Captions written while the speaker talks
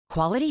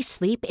Quality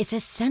sleep is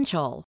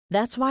essential.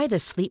 That's why the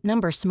Sleep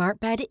Number Smart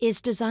Bed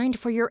is designed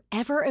for your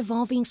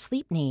ever-evolving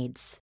sleep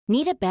needs.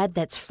 Need a bed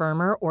that's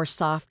firmer or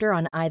softer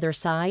on either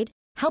side?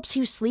 Helps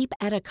you sleep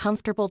at a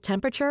comfortable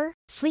temperature?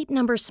 Sleep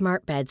Number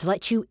Smart Beds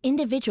let you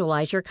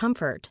individualize your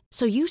comfort,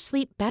 so you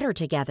sleep better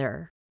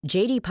together.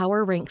 J.D.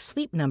 Power ranks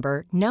Sleep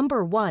Number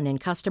number 1 in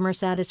customer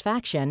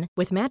satisfaction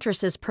with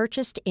mattresses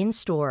purchased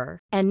in-store.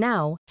 And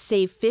now,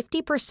 save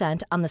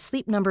 50% on the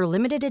Sleep Number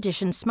Limited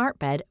Edition Smart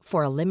Bed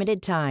for a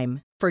limited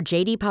time. For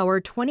J.D. Power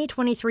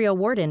 2023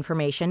 award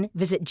information,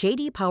 visit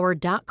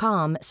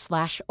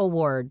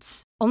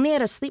jdpower.com/awards. Only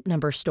at a Sleep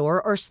Number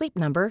store or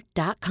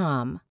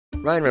sleepnumber.com.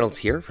 Ryan Reynolds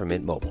here from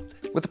Mint Mobile.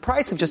 With the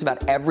price of just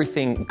about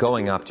everything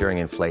going up during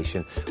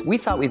inflation, we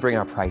thought we'd bring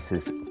our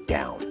prices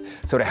down.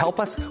 So to help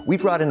us, we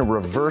brought in a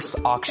reverse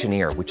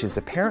auctioneer, which is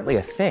apparently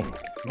a thing.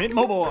 Mint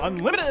Mobile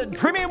Unlimited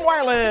Premium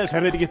Wireless. How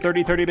to get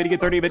 30, 30, bit to get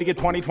 30, bit to get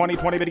 20, 20,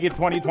 20, bit to get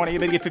 20, 20,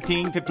 bit to get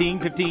 15, 15,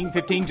 15,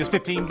 15, just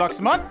 $15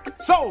 a month?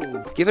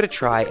 Sold! Give it a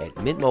try at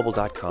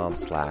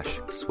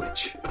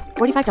mintmobile.com/switch.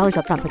 $45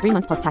 up front for 3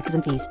 months plus taxes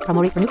and fees.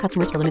 Promo rate for new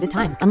customers for limited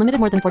time. Unlimited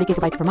more than 40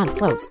 gigabytes per month.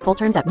 Slows full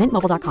terms at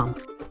mintmobile.com.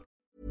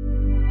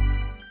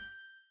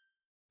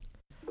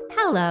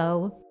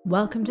 Hello.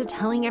 Welcome to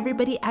Telling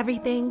Everybody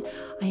Everything.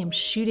 I am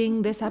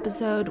shooting this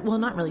episode, well,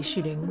 not really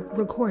shooting,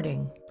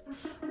 recording,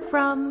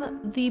 from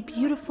the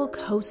beautiful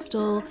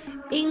coastal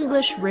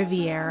English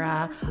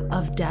Riviera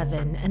of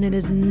Devon. And it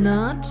is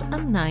not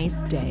a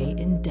nice day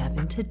in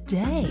Devon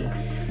today.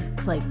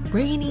 It's like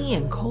rainy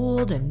and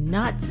cold and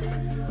nuts.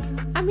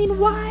 I mean,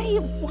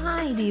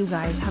 why do you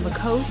guys have a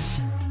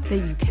coast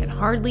that you can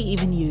hardly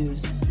even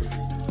use?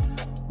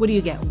 What do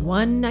you get,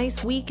 one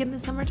nice week in the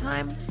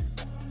summertime?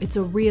 It's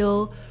a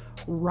real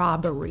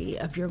robbery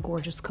of your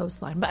gorgeous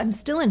coastline, but I'm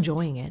still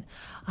enjoying it.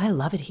 I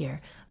love it here.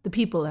 The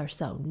people are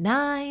so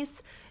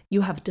nice.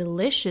 You have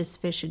delicious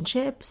fish and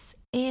chips,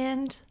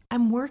 and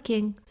I'm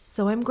working,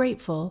 so I'm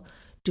grateful.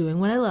 Doing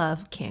what I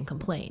love, can't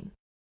complain.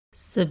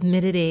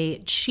 Submitted a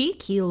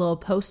cheeky little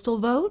postal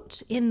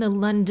vote in the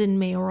London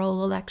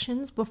mayoral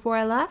elections before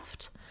I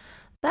left.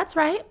 That's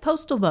right,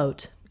 postal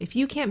vote. If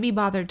you can't be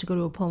bothered to go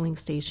to a polling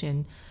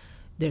station,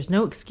 there's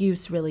no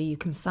excuse, really. You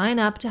can sign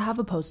up to have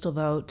a postal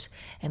vote,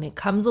 and it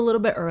comes a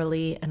little bit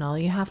early, and all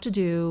you have to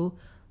do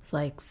is,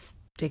 like,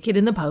 stick it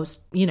in the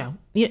post. You know,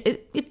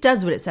 it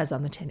does what it says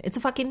on the tin. It's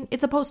a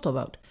postal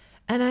vote.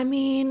 And I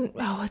mean,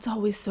 it's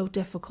always so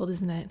difficult,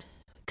 isn't it?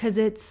 Because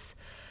it's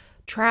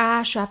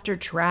trash after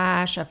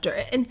trash after,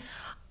 and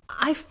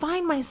I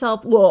find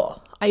myself,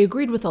 I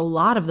agreed with a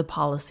lot of the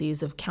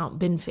policies of Count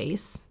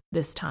Binface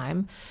this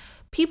time.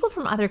 People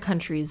from other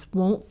countries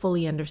won't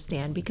fully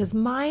understand because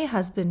my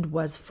husband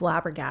was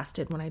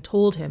flabbergasted when I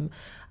told him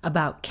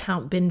about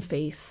Count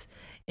Binface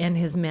and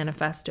his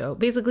manifesto.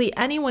 Basically,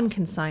 anyone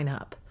can sign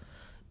up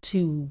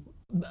to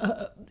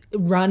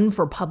run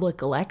for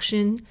public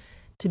election,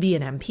 to be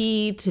an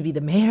MP, to be the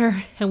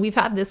mayor. And we've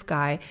had this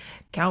guy,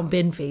 Count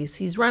Binface.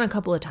 He's run a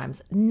couple of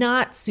times,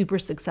 not super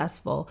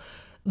successful,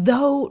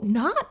 though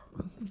not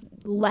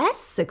less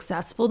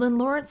successful than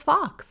Laurence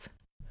Fox.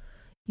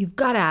 You've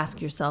got to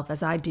ask yourself,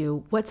 as I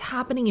do, what's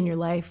happening in your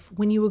life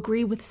when you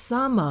agree with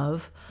some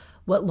of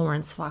what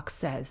Laurence Fox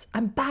says.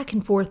 I'm back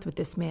and forth with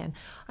this man.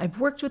 I've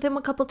worked with him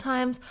a couple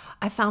times.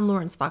 I found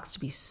Laurence Fox to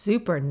be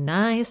super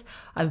nice.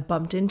 I've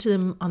bumped into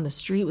him on the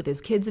street with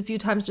his kids a few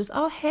times. Just,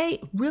 oh,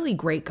 hey, really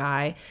great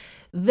guy.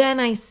 Then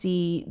I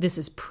see, this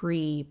is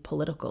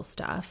pre-political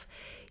stuff.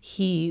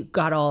 He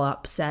got all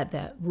upset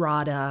that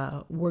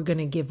RADA were going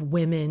to give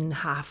women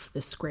half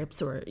the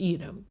scripts or,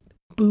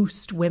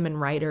 boost women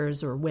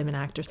writers or women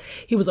actors.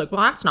 He was like, well,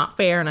 that's not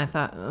fair. And I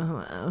thought,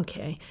 oh,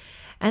 okay.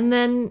 And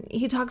then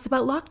he talks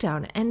about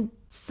lockdown, and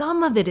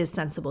some of it is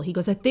sensible. He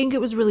goes, I think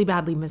it was really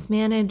badly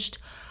mismanaged.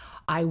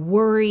 I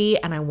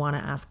worry and I want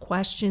to ask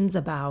questions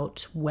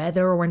about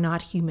whether or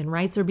not human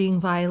rights are being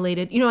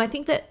violated. I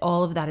think that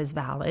all of that is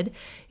valid.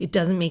 It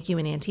doesn't make you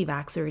an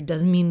anti-vaxxer. It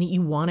doesn't mean that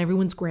you want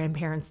everyone's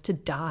grandparents to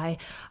die.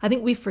 I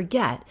think we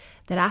forget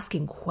that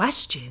asking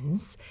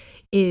questions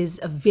is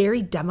a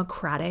very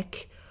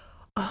democratic,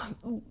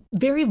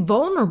 very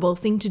vulnerable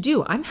thing to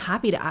do. I'm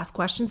happy to ask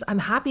questions. I'm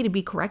happy to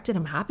be corrected.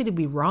 I'm happy to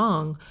be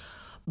wrong.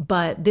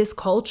 But this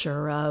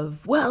culture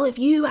of, well, if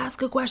you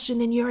ask a question,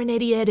 then you're an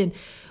idiot. And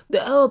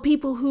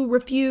people who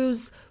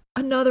refuse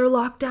another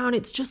lockdown,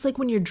 it's just like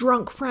when your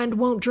drunk friend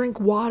won't drink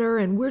water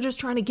and we're just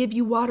trying to give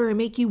you water and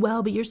make you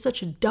well, but you're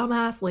such a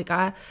dumbass. Like,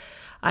 I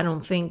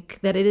don't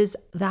think that it is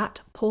that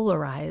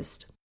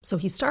polarized. So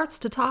he starts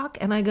to talk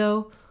and I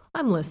go,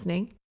 I'm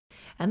listening.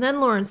 And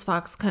then Laurence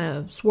Fox kind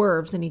of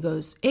swerves and he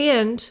goes,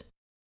 and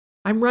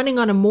I'm running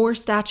on a more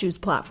statues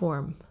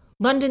platform.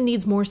 London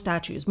needs more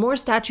statues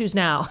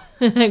now.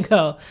 And I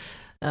go,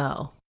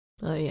 oh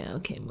yeah,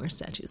 okay, more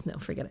statues. No,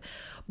 forget it.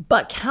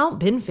 But Count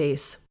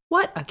Binface,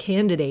 what a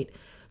candidate.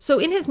 So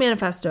in his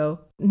manifesto,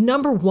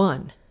 number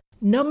one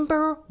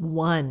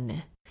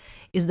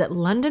is that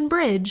London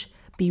Bridge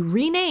be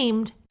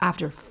renamed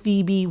after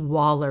Phoebe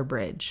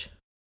Waller-Bridge.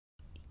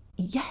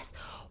 Yes,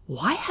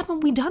 why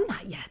haven't we done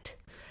that yet?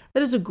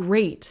 That is a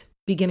great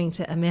beginning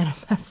to a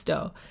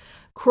manifesto.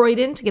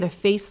 Croydon to get a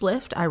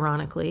facelift,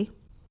 ironically.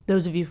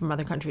 Those of you from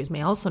other countries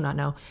may also not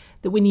know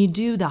that when you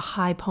do the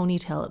high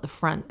ponytail at the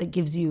front that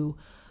gives you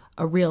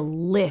a real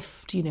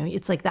lift,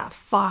 it's like that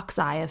fox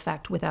eye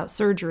effect without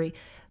surgery.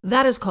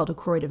 That is called a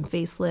Croydon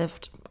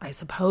facelift. I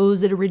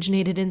suppose it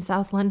originated in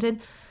South London.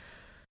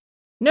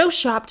 No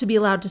shop to be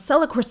allowed to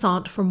sell a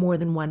croissant for more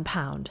than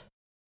 £1.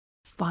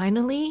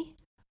 Finally,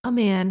 a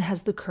man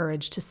has the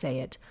courage to say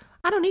it.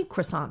 I don't eat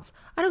croissants.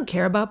 I don't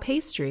care about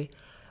pastry.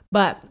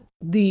 But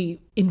the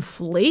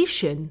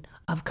inflation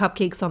of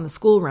cupcakes on the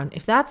school run,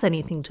 if that's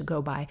anything to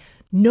go by,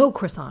 no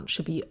croissant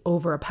should be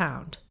over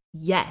 £1.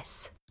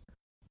 Yes.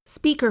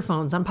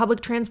 Speakerphones on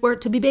public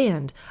transport to be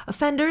banned.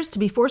 Offenders to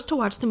be forced to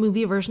watch the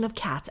movie version of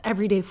Cats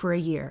every day for a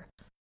year.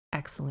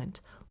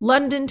 Excellent.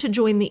 London to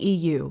join the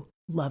EU.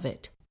 Love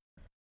it.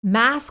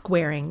 Mask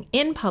wearing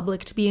in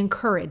public to be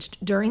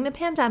encouraged during the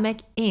pandemic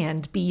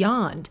and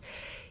beyond.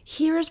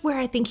 Here's where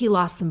I think he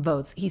lost some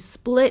votes. He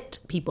split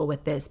people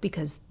with this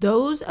because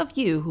those of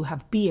you who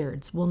have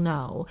beards will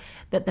know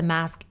that the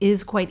mask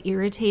is quite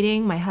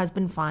irritating. My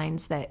husband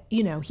finds that,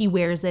 he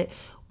wears it.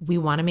 We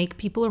want to make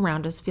people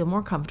around us feel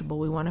more comfortable.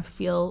 We want to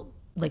feel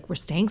like we're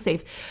staying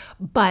safe,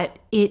 but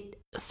it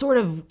sort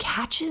of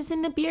catches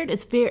in the beard.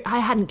 I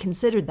hadn't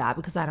considered that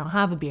because I don't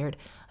have a beard.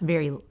 I'm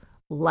very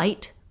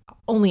light.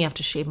 Only have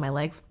to shave my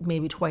legs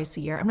maybe twice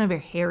a year. I'm not a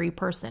very hairy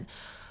person.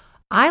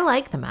 I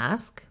like the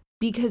mask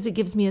because it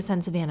gives me a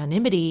sense of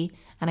anonymity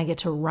and I get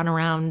to run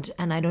around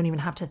and I don't even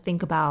have to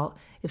think about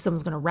if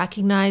someone's going to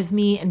recognize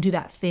me and do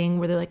that thing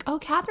where they're like, oh,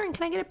 Catherine,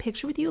 can I get a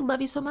picture with you?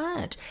 Love you so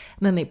much.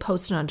 And then they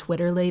post it on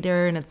Twitter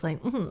later and it's like,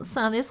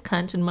 saw this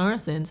cunt in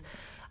Morrison's.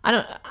 I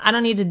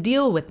don't need to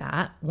deal with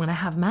that when I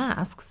have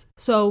masks.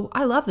 So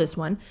I love this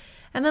one.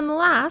 And then the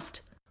last,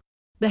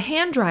 the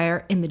hand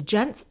dryer in the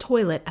gents'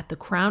 toilet at the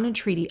Crown and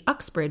Treaty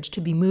Uxbridge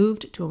to be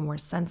moved to a more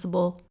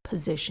sensible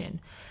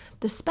position.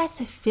 The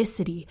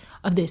specificity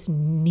of this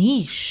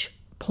niche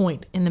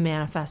point in the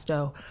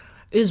manifesto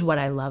is what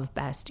I love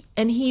best.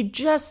 And he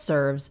just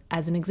serves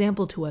as an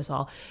example to us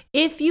all.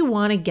 If you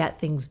want to get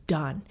things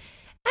done,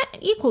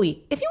 and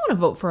equally, if you want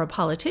to vote for a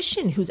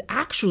politician who's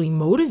actually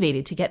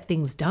motivated to get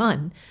things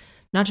done,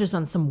 not just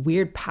on some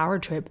weird power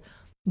trip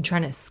and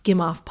trying to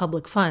skim off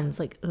public funds,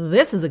 like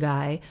this is a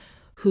guy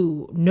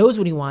who knows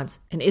what he wants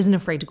and isn't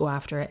afraid to go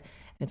after it.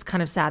 And it's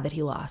kind of sad that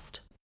he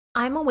lost.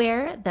 I'm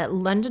aware that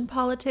London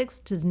politics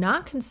does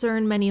not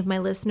concern many of my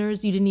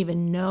listeners. You didn't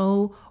even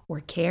know or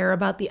care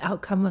about the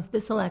outcome of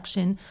this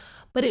election.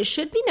 But it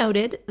should be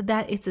noted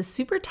that it's a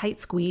super tight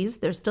squeeze.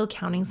 They're still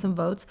counting some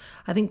votes.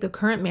 I think the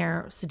current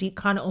mayor, Sadiq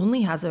Khan,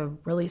 only has a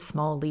really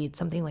small lead,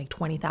 something like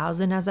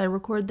 20,000 as I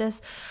record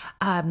this.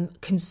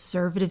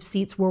 Conservative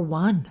seats were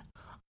won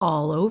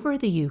all over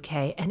the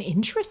UK. And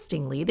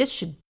interestingly, this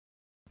should,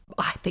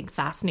 I think,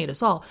 fascinate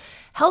us all.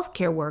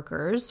 Healthcare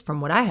workers, from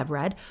what I have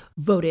read,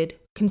 voted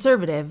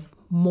Conservative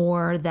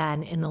more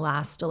than in the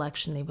last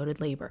election they voted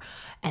Labour.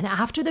 And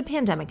after the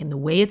pandemic and the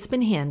way it's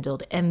been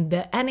handled and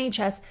the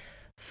NHS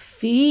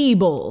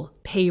feeble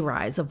pay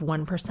rise of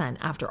 1%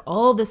 after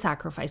all the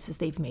sacrifices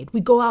they've made, we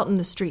go out in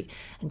the street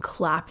and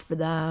clap for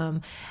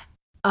them.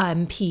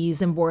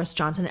 MPs and Boris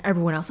Johnson and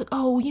everyone else like,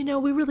 oh,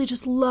 we really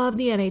just love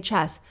the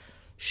NHS.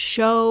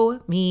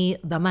 Show me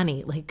the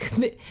money. Like,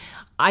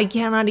 I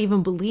cannot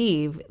even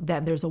believe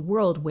that there's a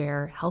world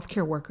where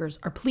healthcare workers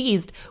are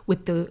pleased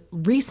with the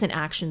recent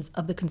actions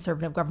of the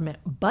Conservative government,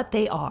 but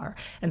they are.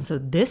 And so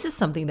this is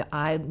something that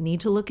I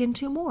need to look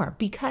into more,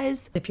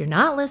 because if you're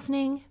not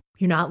listening,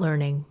 you're not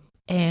learning.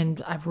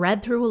 And I've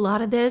read through a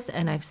lot of this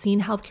and I've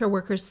seen healthcare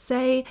workers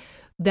say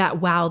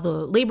that while the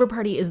Labour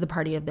Party is the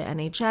party of the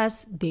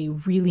NHS, they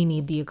really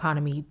need the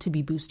economy to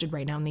be boosted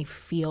right now. And they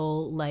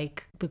feel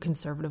like the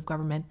Conservative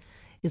government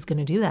is going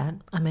to do that.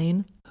 I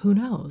mean, who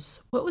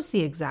knows? What was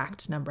the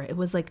exact number? It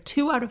was like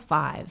 2 out of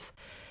 5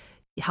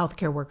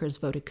 healthcare workers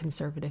voted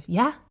Conservative.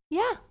 Yeah,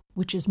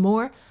 which is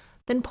more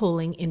than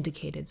polling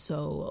indicated.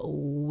 So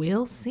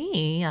we'll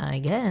see, I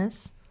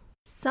guess.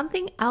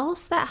 Something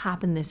else that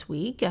happened this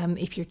week,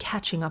 if you're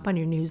catching up on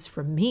your news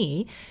from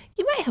me,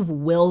 you might have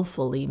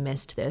willfully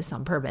missed this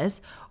on purpose,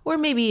 or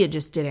maybe it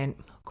just didn't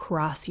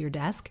cross your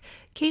desk.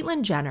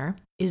 Caitlyn Jenner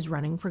is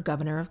running for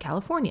governor of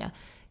California.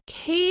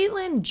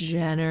 Caitlyn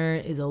Jenner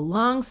is a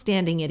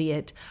long-standing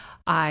idiot.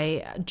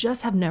 I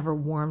just have never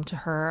warmed to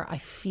her. I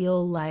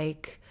feel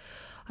like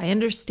I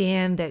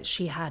understand that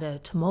she had a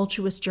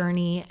tumultuous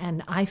journey,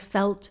 and I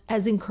felt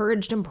as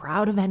encouraged and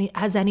proud of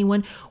as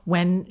anyone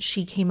when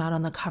she came out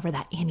on the cover of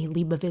that Annie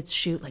Leibovitz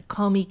shoot, like,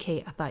 call me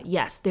Kate. I thought,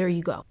 yes, there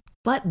you go.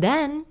 But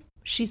then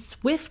she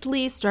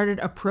swiftly started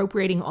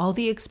appropriating all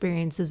the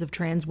experiences of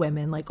trans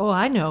women. Like, oh,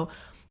 I know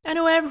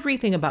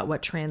everything about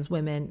what trans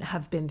women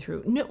have been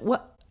through. No,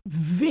 what?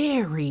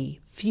 Very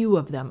few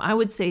of them, I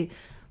would say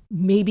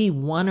maybe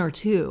 1 or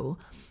 2,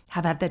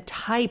 have had the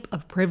type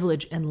of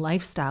privilege and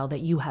lifestyle that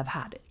you have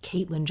had.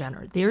 Caitlyn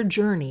Jenner, their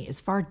journey is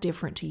far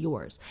different to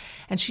yours.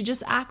 And she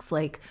just acts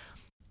like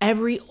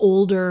every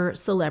older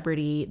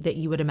celebrity that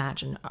you would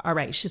imagine. All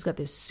right, she's got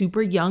this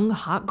super young,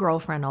 hot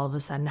girlfriend all of a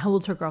sudden. How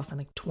old's her girlfriend?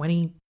 Like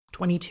 20,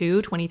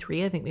 22,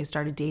 23. I think they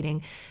started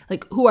dating.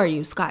 Like, who are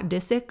you? Scott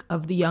Disick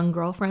of the Young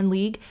Girlfriend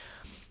League.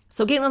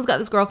 So Caitlyn's got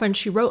this girlfriend.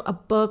 She wrote a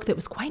book that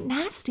was quite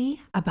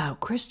nasty about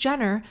Kris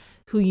Jenner,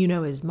 who you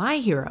know is my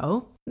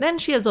hero. Then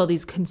she has all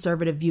these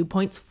conservative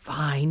viewpoints.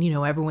 Fine,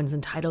 everyone's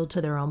entitled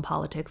to their own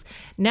politics.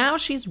 Now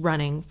she's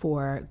running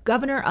for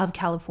governor of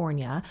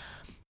California,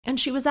 and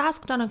she was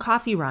asked on a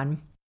coffee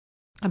run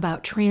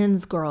about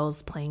trans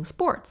girls playing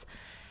sports.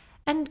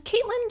 And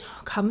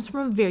Caitlyn comes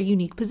from a very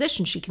unique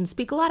position. She can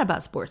speak a lot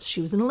about sports.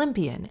 She was an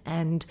Olympian,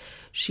 and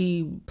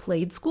she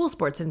played school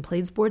sports and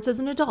played sports as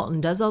an adult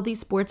and does all these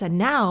sports. And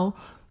now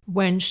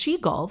when she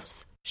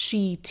golfs,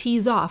 she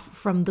tees off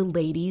from the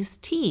ladies'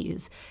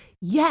 tees.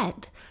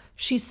 Yet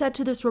she said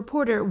to this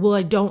reporter, well,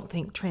 I don't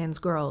think trans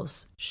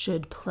girls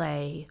should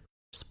play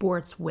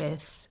sports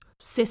with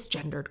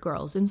cisgendered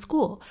girls in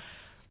school.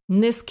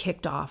 And this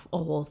kicked off a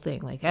whole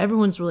thing. Like,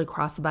 everyone's really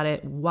cross about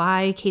it.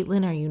 Why,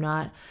 Caitlyn, are you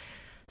not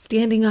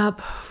standing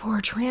up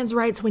for trans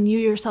rights when you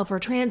yourself are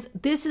trans?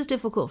 This is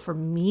difficult for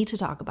me to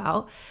talk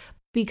about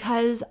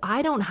because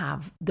I don't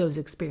have those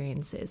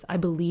experiences. I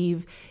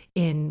believe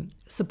in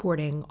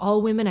supporting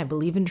all women. I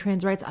believe in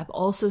trans rights. I've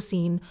also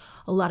seen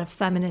a lot of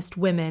feminist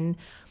women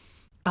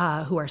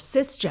who are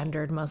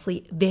cisgendered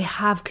mostly. They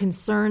have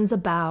concerns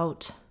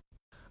about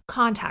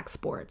contact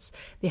sports.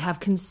 They have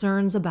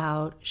concerns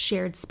about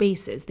shared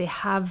spaces. They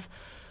have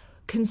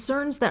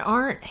concerns that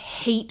aren't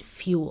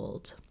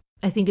hate-fueled.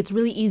 I think it's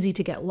really easy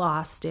to get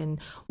lost in,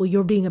 well,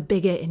 you're being a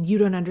bigot and you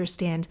don't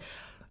understand.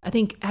 I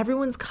think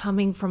everyone's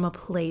coming from a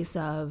place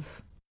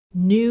of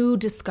new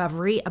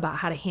discovery about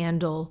how to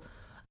handle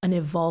an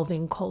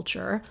evolving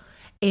culture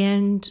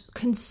and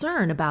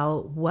concern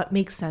about what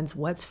makes sense,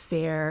 what's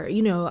fair.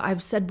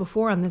 I've said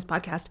before on this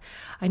podcast,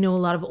 I know a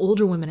lot of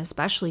older women,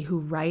 especially, who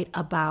write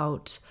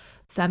about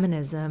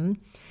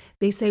feminism.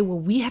 They say, well,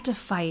 we had to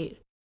fight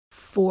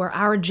for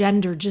our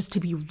gender just to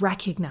be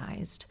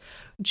recognized,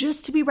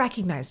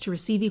 to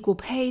receive equal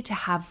pay, to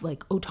have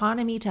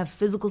autonomy, to have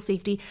physical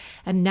safety.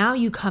 And now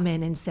you come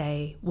in and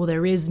say, well,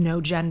 there is no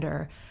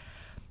gender.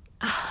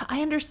 I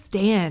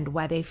understand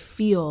why they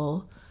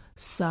feel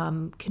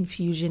some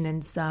confusion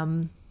and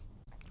some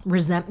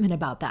resentment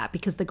about that,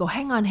 because they go,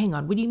 hang on,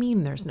 what do you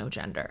mean there's no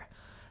gender?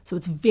 So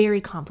it's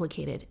very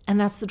complicated. And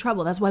that's the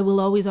trouble. That's why we'll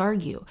always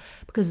argue,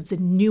 because it's a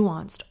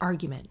nuanced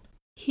argument.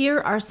 Here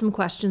are some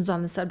questions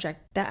on the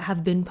subject that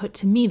have been put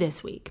to me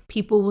this week.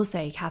 People will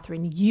say,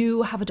 Catherine,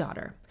 you have a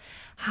daughter.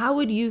 How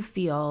would you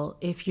feel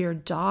if your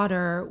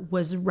daughter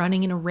was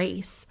running in a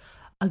race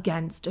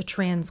against a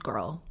trans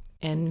girl?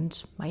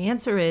 And my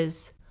answer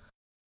is,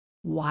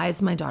 why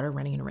is my daughter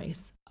running in a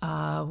race?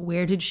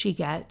 Where did she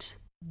get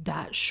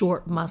that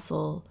short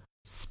muscle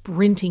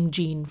sprinting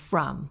gene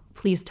from?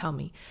 Please tell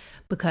me,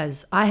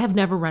 because I have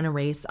never run a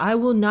race. I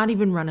will not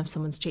even run if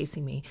someone's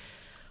chasing me.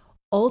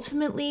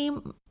 Ultimately,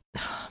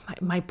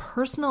 my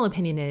personal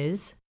opinion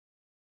is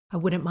I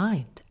wouldn't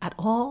mind at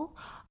all.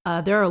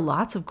 There are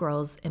lots of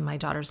girls in my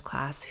daughter's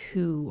class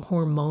who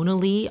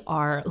hormonally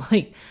are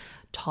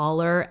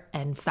taller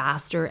and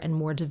faster and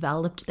more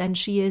developed than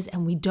she is,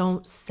 and we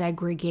don't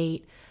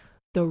segregate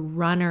the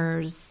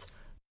runners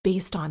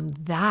based on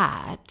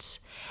that.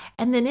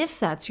 And then if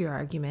that's your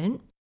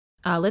argument,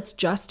 let's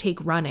just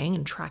take running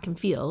and track and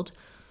field,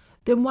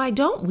 then why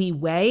don't we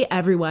weigh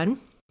everyone,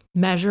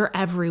 measure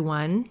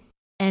everyone,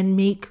 and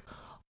make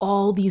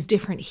all these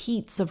different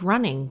heats of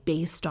running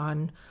based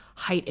on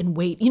height and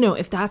weight?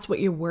 If that's what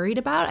you're worried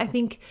about, I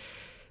think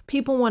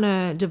people want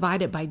to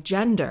divide it by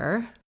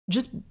gender,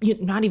 just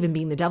not even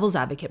being the devil's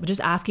advocate, but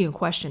just asking a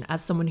question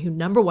as someone who,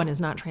 number one, is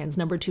not trans,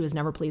 number two, has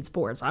never played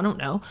sports. I don't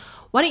know.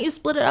 Why don't you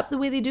split it up the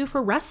way they do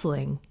for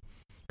wrestling?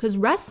 Because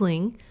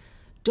wrestling,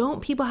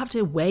 don't people have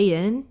to weigh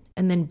in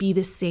and then be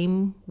the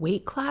same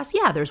weight class?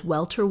 Yeah, there's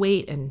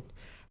welterweight and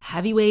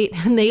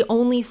heavyweight, and they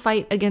only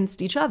fight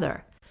against each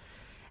other.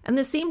 And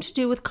the same to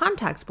do with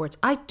contact sports.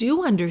 I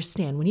do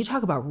understand when you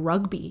talk about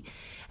rugby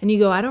and you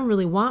go, I don't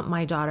really want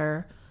my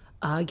daughter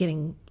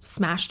getting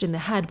smashed in the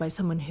head by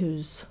someone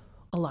who's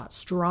a lot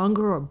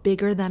stronger or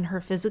bigger than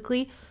her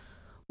physically.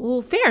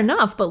 Well, fair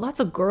enough, but lots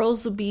of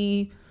girls would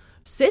be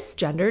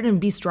cisgendered and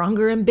be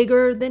stronger and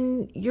bigger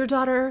than your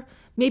daughter,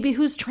 maybe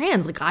who's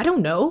trans. I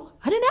don't know.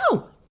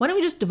 Why don't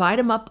we just divide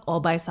them up all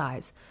by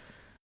size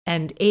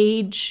and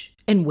age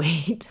and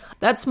weight?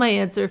 That's my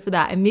answer for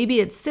that. And maybe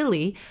it's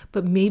silly,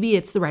 but maybe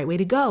it's the right way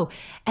to go.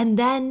 And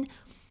then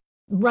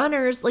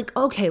runners,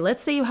 okay,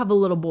 let's say you have a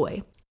little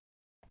boy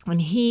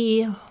and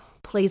he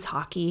plays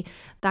hockey.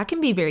 That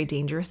can be very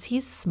dangerous.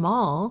 He's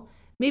small.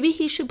 Maybe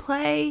he should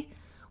play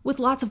with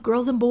lots of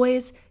girls and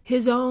boys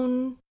his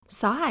own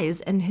size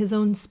and his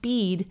own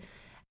speed.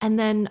 And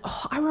then,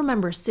 I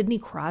remember Sidney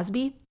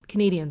Crosby.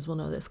 Canadians will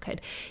know this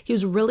kid. He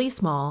was really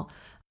small.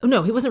 Oh,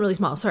 no, he wasn't really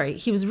small. Sorry.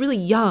 He was really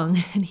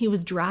young, and he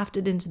was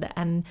drafted into the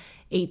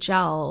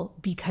NHL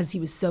because he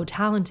was so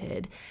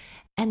talented.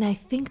 And I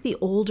think the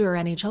older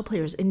NHL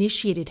players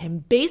initiated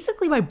him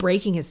basically by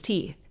breaking his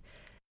teeth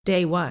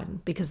day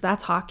one, because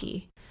that's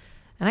hockey.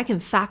 And I can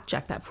fact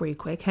check that for you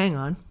quick. Hang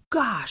on.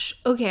 gosh.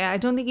 Okay, I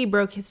don't think he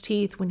broke his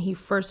teeth when he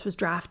first was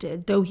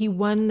drafted, though he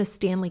won the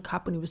Stanley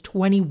Cup when he was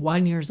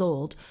 21 years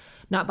old,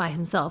 not by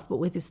himself, but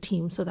with his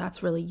team, so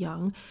that's really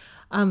young.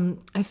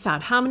 I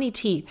found how many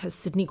teeth has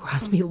Sidney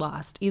Crosby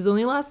lost? He's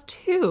only lost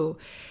 2.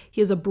 He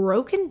has a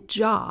broken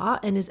jaw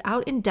and is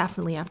out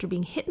indefinitely after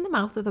being hit in the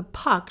mouth with a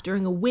puck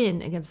during a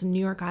win against the New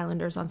York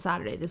Islanders on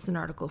Saturday. This is an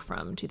article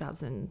from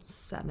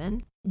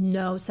 2007.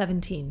 No,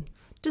 17.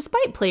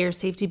 Despite player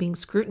safety being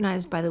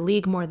scrutinized by the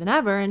league more than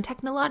ever and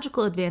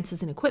technological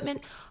advances in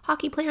equipment,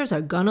 hockey players are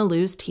gonna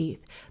lose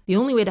teeth. The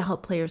only way to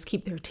help players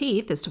keep their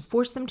teeth is to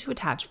force them to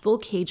attach full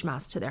cage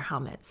masks to their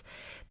helmets.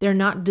 They're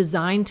not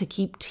designed to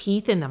keep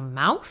teeth in the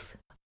mouth?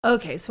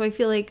 Okay, so I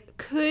feel like,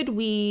 could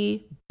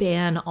we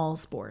ban all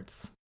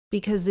sports?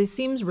 Because this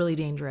seems really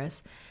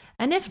dangerous.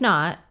 And if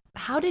not,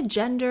 how did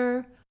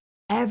gender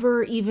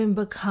ever even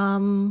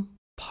become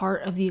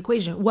part of the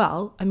equation?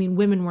 Well, I mean,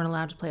 women weren't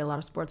allowed to play a lot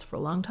of sports for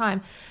a long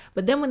time,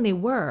 but then when they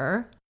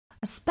were,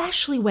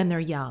 especially when they're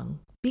young,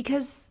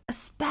 because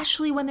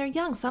especially when they're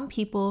young, some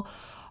people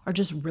are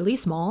just really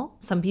small.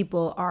 Some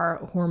people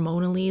are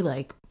hormonally,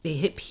 like, they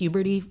hit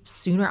puberty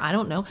sooner. I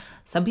don't know.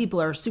 Some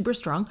people are super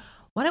strong.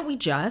 Why don't we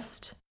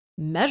just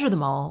measure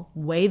them all,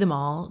 weigh them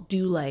all,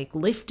 do like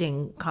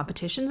lifting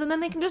competitions, and then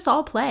they can just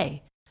all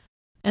play?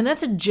 And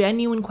that's a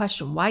genuine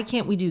question. Why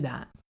can't we do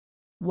that?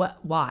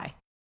 Why?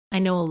 I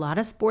know a lot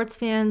of sports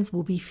fans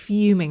will be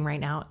fuming right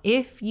now.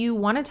 If you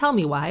want to tell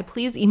me why,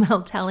 please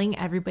email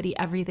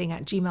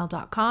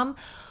tellingeverybodyeverything@gmail.com.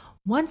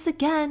 Once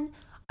again,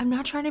 I'm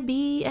not trying to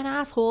be an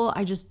asshole.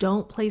 I just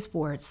don't play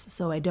sports,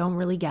 so I don't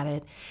really get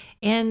it.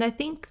 And I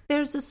think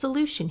there's a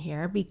solution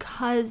here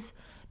because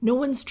no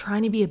one's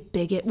trying to be a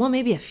bigot. Well,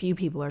 maybe a few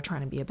people are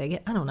trying to be a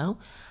bigot. I don't know.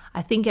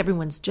 I think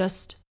everyone's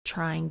just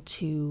trying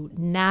to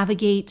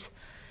navigate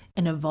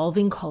an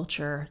evolving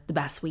culture the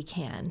best we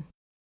can.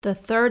 The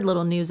third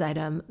little news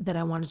item that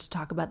I wanted to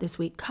talk about this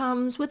week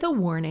comes with a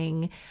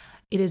warning.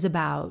 It is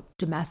about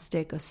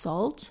domestic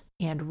assault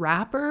and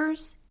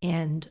rappers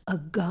and a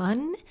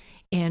gun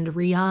and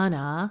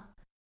Rihanna.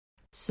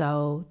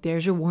 So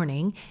there's your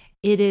warning.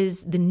 It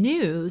is the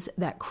news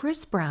that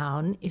Chris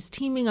Brown is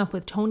teaming up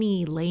with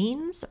Tory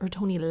Lanez or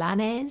Tory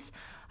Lanez.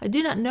 I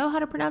do not know how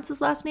to pronounce his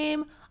last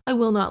name. I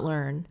will not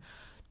learn.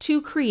 To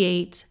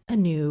create a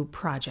new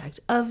project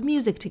of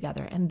music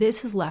together. And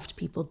this has left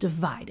people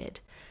divided.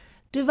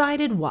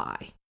 Divided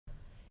why?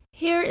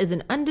 Here is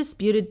an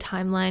undisputed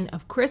timeline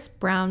of Chris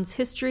Brown's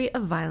history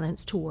of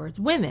violence towards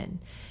women.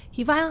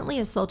 He violently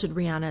assaulted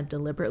Rihanna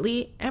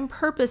deliberately and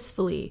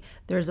purposefully.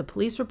 There's a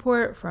police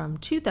report from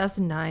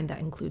 2009 that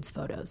includes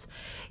photos.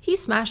 He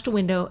smashed a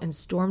window and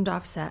stormed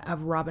off set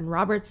of Robin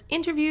Roberts'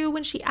 interview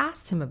when she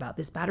asked him about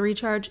this battery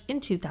charge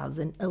in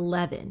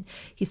 2011.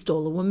 He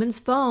stole a woman's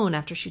phone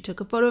after she took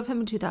a photo of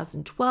him in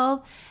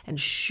 2012 and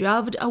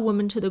shoved a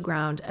woman to the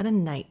ground at a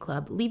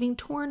nightclub, leaving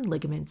torn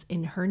ligaments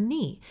in her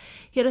knee.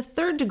 He had a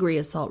third-degree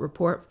assault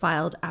report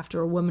filed after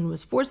a woman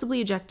was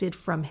forcibly ejected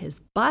from his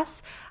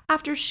bus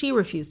after she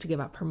refused to give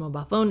up her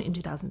mobile phone in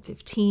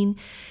 2015.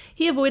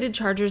 He avoided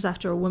charges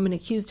after a woman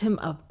accused him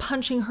of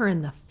punching her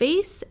in the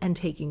face and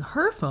taking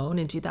her phone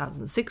in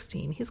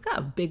 2016. He's got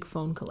a big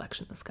phone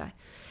collection, this guy.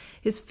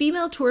 His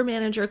female tour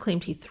manager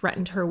claimed he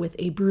threatened her with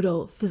a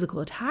brutal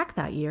physical attack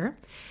that year.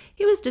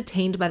 He was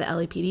detained by the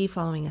LAPD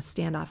following a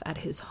standoff at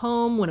his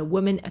home when a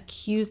woman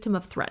accused him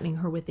of threatening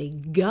her with a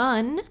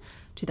gun,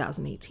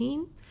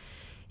 2018.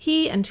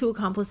 He and 2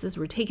 accomplices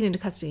were taken into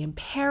custody in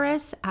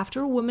Paris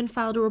after a woman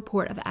filed a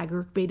report of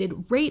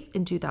aggravated rape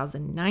in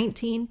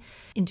 2019.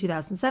 In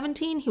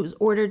 2017, he was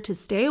ordered to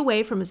stay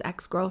away from his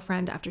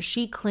ex-girlfriend after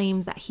she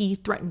claims that he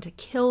threatened to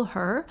kill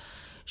her.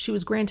 She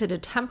was granted a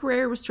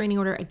temporary restraining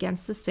order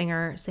against the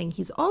singer, saying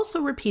he's also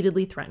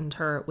repeatedly threatened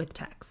her with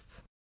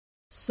texts.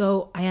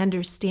 So I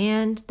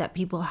understand that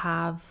people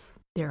have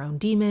their own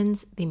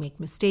demons. They make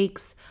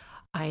mistakes.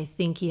 I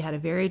think he had a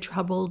very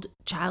troubled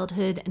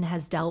childhood and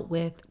has dealt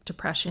with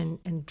depression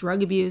and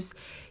drug abuse.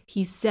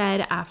 He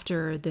said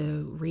after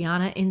the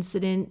Rihanna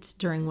incident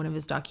during one of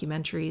his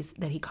documentaries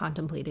that he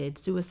contemplated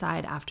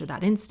suicide after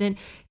that incident.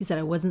 He said,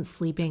 "I wasn't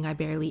sleeping. I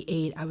barely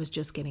ate. I was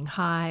just getting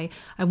high.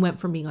 I went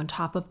from being on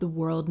top of the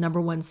world,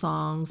 #1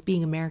 songs,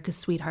 being America's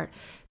sweetheart,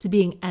 to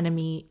being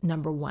enemy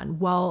 #1.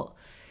 Well,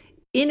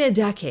 in a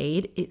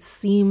decade, it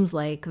seems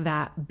like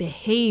that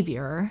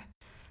behavior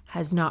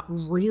has not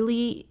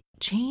really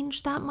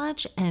changed that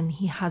much, and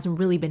he hasn't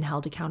really been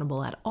held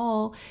accountable at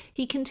all.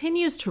 He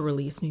continues to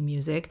release new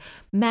music.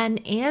 Men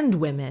and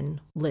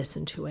women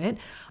listen to it.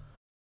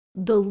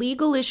 The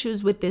legal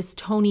issues with this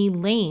Tory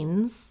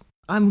Lanez,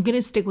 I'm going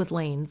to stick with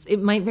Lanez.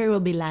 It might very well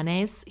be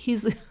Lanez.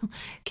 He's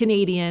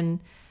Canadian,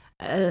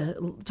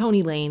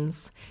 Tory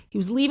Lanez. He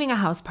was leaving a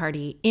house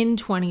party in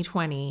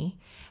 2020,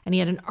 and he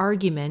had an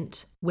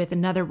argument with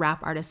another rap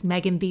artist,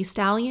 Megan Thee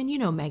Stallion. You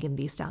know Megan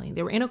Thee Stallion.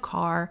 They were in a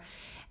car,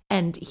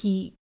 and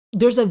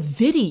there's a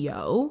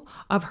video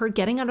of her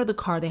getting out of the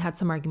car. They had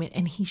some argument,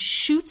 and he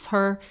shoots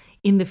her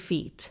in the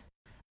feet.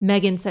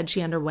 Megan said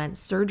she underwent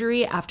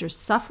surgery after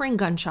suffering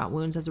gunshot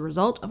wounds as a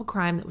result of a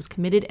crime that was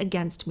committed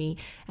against me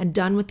and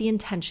done with the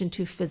intention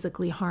to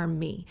physically harm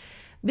me.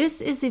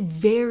 This is a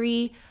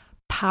very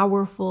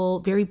powerful,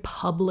 very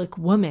public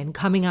woman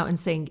coming out and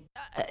saying,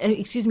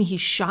 he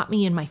shot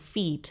me in my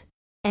feet.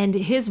 And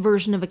his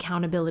version of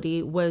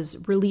accountability was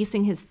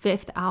releasing his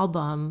 5th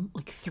album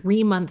like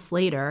 3 months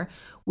later,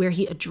 where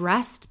he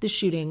addressed the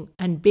shooting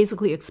and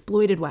basically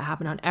exploited what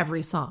happened on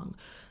every song.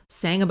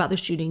 Sang about the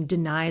shooting,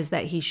 denies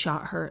that he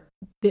shot her,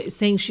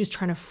 saying she's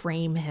trying to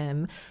frame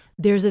him.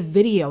 There's a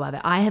video of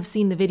it. I have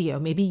seen the video.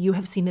 Maybe you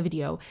have seen the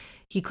video.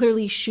 He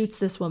clearly shoots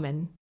this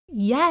woman.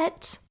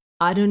 Yet,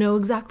 I don't know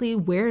exactly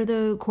where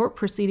the court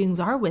proceedings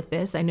are with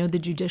this. I know the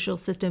judicial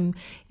system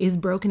is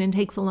broken and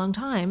takes a long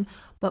time,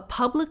 but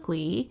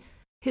publicly,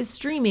 his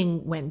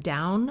streaming went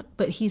down,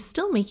 but he's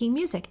still making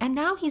music. And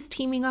now he's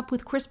teaming up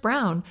with Chris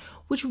Brown,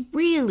 which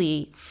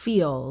really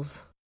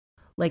feels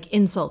like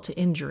insult to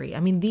injury. I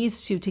mean,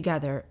 these two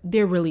together,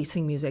 they're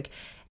releasing music.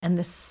 And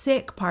the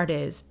sick part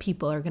is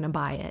people are going to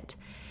buy it.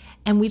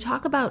 And we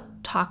talk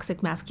about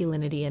toxic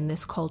masculinity in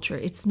this culture.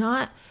 It's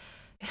not,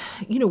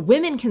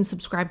 women can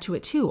subscribe to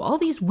it too. All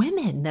these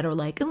women that are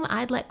like, oh,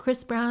 I'd let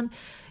Chris Brown,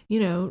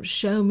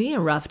 show me a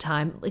rough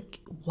time. Like,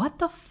 what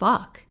the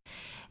fuck?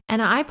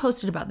 And I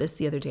posted about this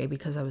the other day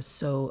because I was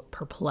so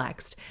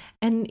perplexed.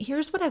 And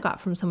here's what I got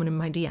from someone in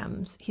my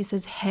DMs. He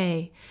says,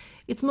 hey,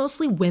 it's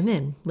mostly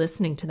women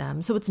listening to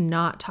them, so it's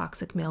not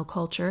toxic male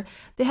culture.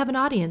 They have an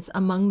audience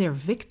among their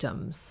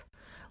victims.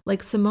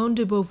 Like Simone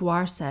de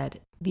Beauvoir said,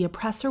 the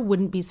oppressor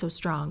wouldn't be so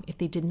strong if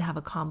they didn't have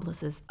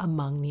accomplices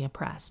among the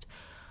oppressed.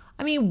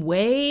 I mean,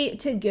 way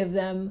to give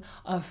them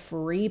a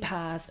free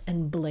pass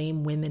and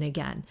blame women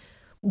again.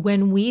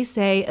 When we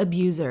say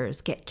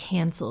abusers get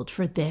canceled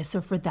for this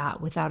or for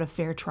that without a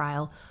fair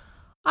trial,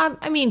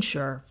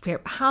 sure,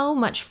 fair. How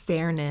much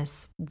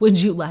fairness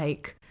would you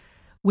like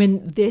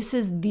when this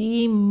is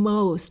the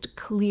most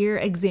clear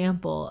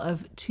example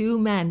of two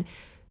men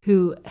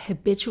who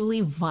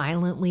habitually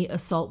violently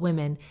assault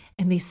women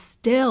and they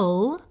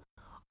still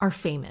are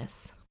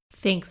famous?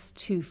 Thanks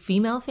to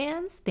female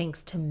fans,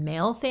 thanks to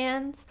male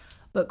fans,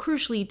 but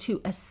crucially to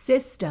a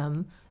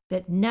system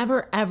that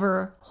never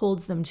ever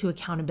holds them to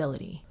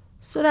accountability.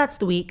 So that's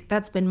the week.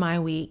 That's been my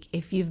week.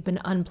 If you've been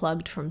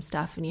unplugged from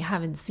stuff and you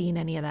haven't seen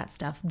any of that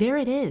stuff, there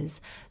it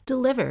is,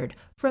 delivered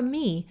from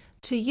me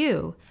to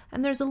you.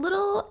 And there's a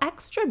little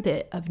extra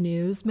bit of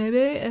news, maybe,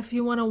 if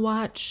you want to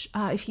watch,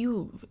 if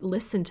you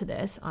listen to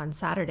this on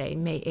Saturday,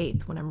 May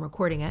 8th, when I'm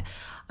recording it,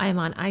 I am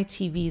on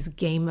ITV's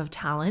Game of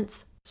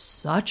Talents.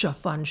 Such a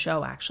fun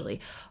show, actually,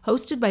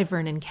 hosted by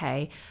Vernon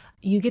Kay.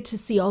 You get to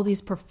see all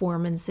these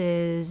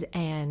performances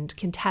and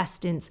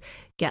contestants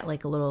get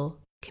like a little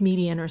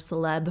comedian or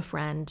celeb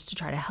friend to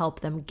try to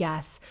help them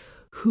guess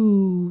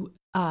who's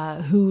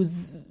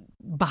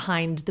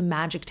behind the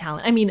magic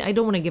talent. I mean, I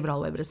don't want to give it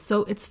all away, but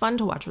it's fun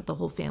to watch with the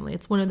whole family.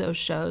 It's one of those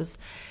shows.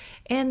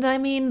 And I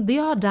mean,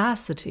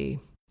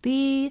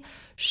 the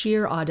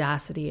sheer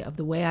audacity of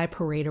the way I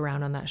parade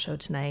around on that show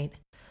tonight.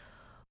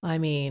 I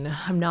mean,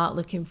 I'm not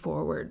looking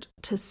forward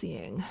to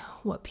seeing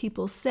what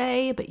people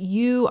say, but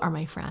you are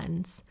my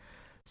friends,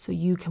 so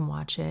you can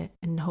watch it,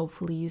 and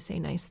hopefully you say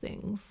nice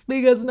things,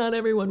 because not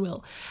everyone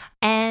will.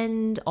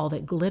 And All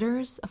That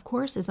Glitters, of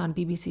course, is on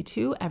BBC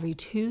Two every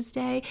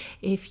Tuesday.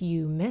 If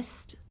you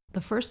missed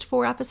the first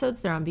 4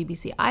 episodes, they're on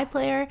BBC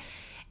iPlayer.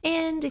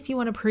 And if you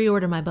want to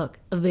pre-order my book,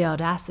 The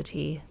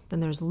Audacity, then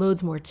there's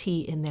loads more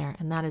tea in there,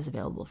 and that is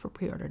available for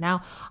pre-order.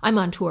 Now, I'm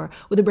on tour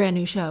with a brand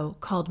new show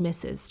called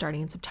Mrs.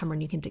 starting in September,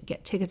 and you can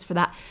get tickets for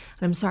that.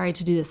 And I'm sorry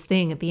to do this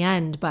thing at the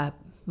end, but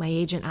my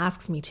agent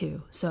asks me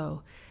to.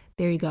 So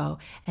there you go.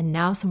 And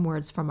now some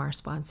words from our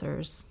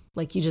sponsors.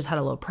 Like you just had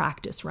a little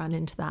practice run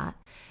into that.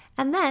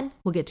 And then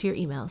we'll get to your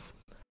emails.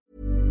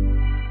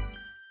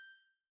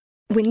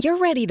 When you're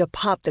ready to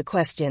pop the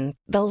question,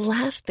 the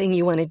last thing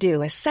you want to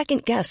do is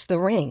second-guess the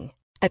ring.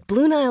 At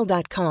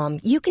BlueNile.com,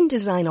 you can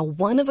design a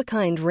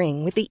one-of-a-kind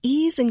ring with the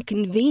ease and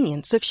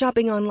convenience of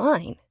shopping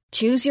online.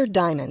 Choose your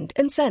diamond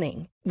and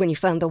setting. When you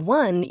find the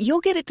one, you'll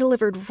get it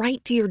delivered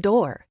right to your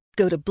door.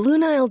 Go to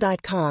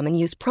BlueNile.com and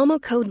use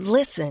promo code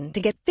LISTEN to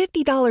get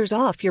 $50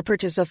 off your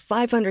purchase of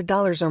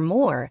 $500 or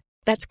more.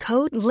 That's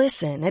code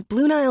LISTEN at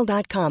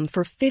BlueNile.com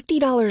for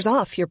 $50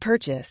 off your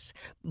purchase.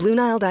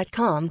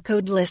 BlueNile.com,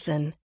 code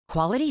LISTEN.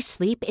 Quality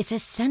sleep is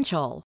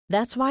essential.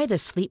 That's why the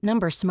Sleep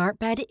Number Smart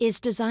Bed is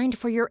designed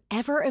for your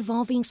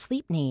ever-evolving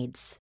sleep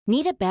needs.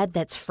 Need a bed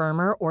that's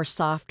firmer or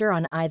softer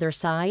on either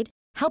side?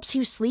 Helps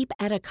you sleep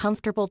at a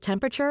comfortable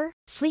temperature?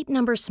 Sleep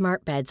Number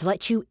Smart Beds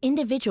let you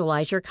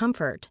individualize your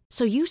comfort,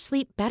 so you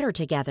sleep better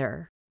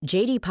together.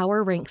 J.D.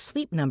 Power ranks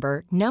Sleep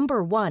Number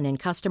number 1 in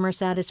customer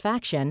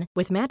satisfaction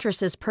with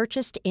mattresses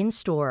purchased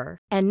in-store.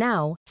 And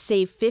now,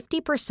 save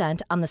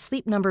 50% on the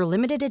Sleep Number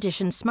Limited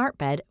Edition Smart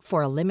Bed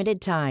for a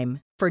limited time.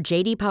 For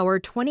J.D. Power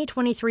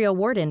 2023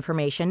 award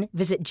information,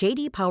 visit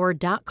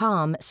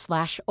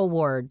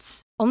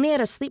jdpower.com/awards. Only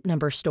at a Sleep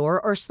Number store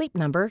or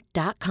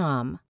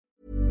sleepnumber.com.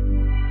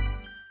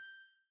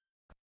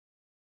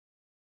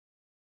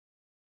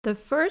 The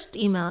first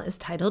email is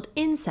titled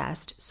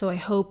Incest, so I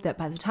hope that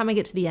by the time I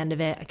get to the end of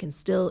it, I can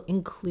still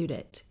include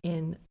it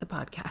in the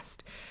podcast.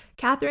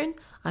 Catherine,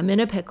 I'm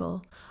in a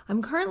pickle.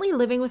 I'm currently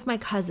living with my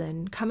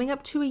cousin, coming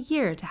up to a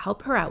year to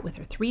help her out with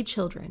her 3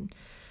 children.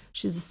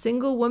 She's a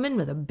single woman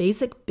with a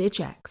basic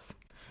bitch ex.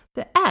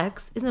 The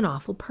ex is an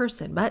awful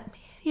person, but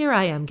here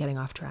I am getting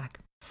off track.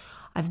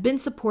 I've been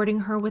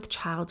supporting her with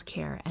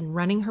childcare and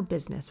running her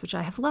business, which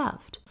I have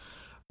loved.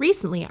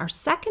 Recently, our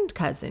second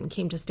cousin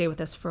came to stay with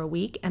us for a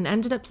week and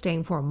ended up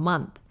staying for a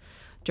month.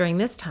 During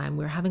this time,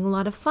 we were having a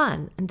lot of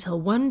fun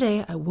until one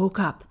day I woke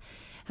up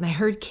and I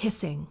heard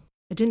kissing.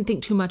 I didn't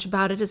think too much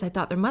about it as I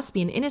thought there must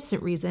be an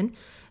innocent reason.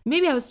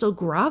 Maybe I was still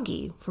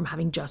groggy from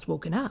having just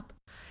woken up.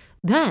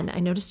 Then I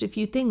noticed a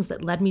few things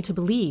that led me to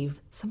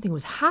believe something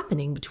was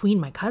happening between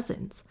my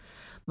cousins.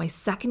 My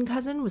second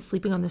cousin was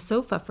sleeping on the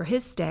sofa for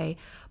his stay,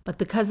 but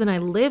the cousin I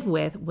live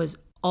with was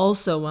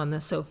also on the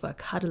sofa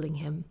cuddling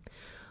him.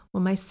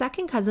 When my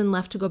second cousin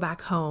left to go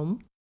back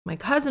home, my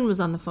cousin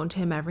was on the phone to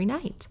him every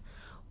night.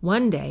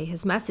 One day,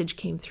 his message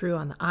came through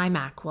on the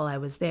iMac while I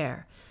was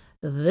there.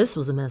 This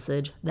was a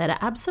message that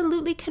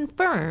absolutely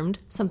confirmed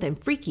something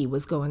freaky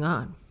was going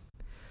on.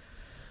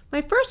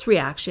 My first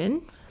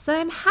reaction is that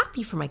I'm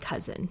happy for my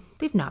cousin.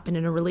 They've not been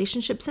in a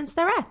relationship since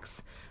their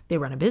ex. They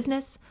run a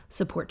business,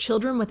 support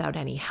children without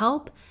any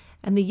help,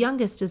 and the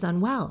youngest is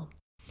unwell.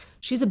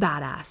 She's a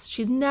badass.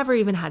 She's never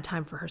even had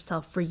time for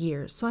herself for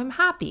years, so I'm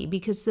happy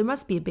because there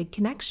must be a big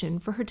connection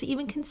for her to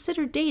even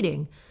consider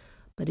dating.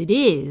 But it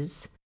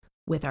is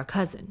with our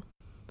cousin.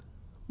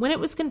 When it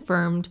was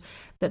confirmed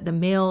that the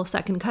male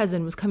second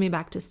cousin was coming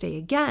back to stay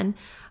again,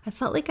 I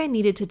felt like I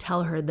needed to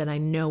tell her that I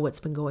know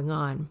what's been going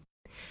on.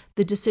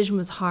 The decision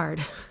was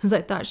hard, as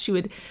I thought she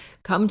would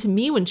come to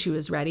me when she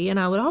was ready, and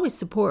I would always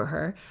support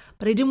her,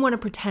 but I didn't want to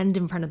pretend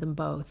in front of them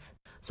both.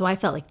 So I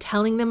felt like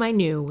telling them I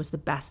knew was the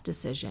best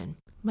decision.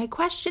 My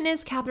question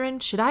is, Catherine,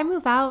 should I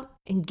move out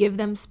and give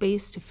them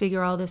space to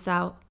figure all this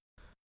out?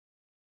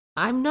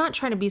 I'm not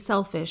trying to be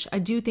selfish. I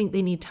do think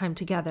they need time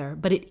together,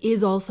 but it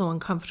is also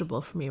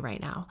uncomfortable for me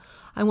right now.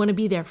 I want to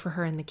be there for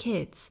her and the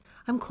kids.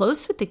 I'm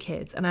close with the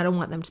kids, and I don't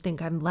want them to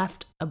think I'm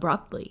left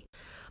abruptly.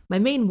 My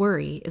main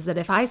worry is that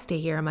if I stay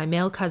here and my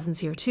male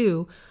cousin's here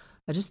too,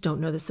 I just don't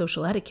know the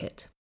social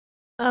etiquette.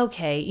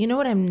 Okay, you know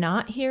what I'm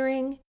not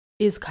hearing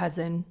is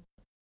cousin.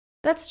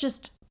 That's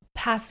just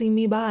passing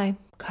me by.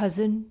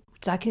 Cousin,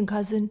 second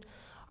cousin,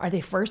 are they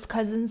first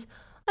cousins?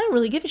 I don't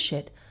really give a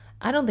shit.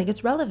 I don't think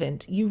it's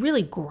relevant. You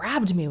really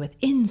grabbed me with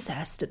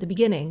incest at the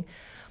beginning.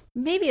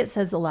 Maybe it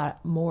says a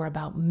lot more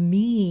about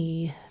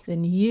me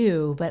than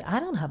you, but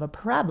I don't have a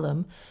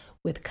problem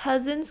with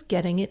cousins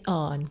getting it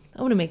on.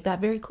 I want to make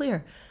that very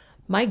clear.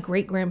 My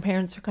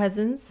great-grandparents are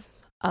cousins,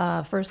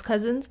 first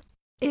cousins.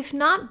 If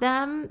not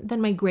them, then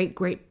my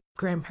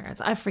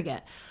great-great-grandparents. I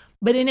forget.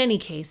 But in any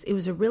case, it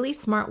was a really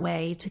smart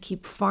way to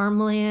keep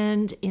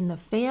farmland in the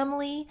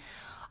family.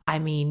 I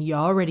mean, you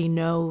already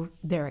know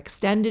their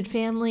extended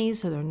family,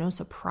 so there are no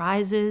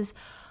surprises.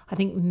 I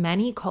think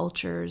many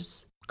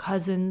cultures,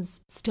 cousins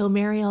still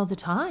marry all the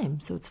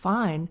time, so it's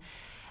fine.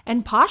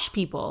 And posh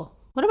people,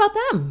 what about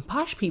them?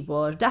 Posh people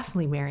are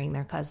definitely marrying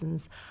their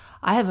cousins.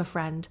 I have a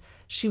friend,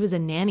 she was a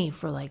nanny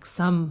for like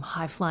some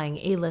high-flying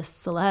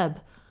A-list celeb,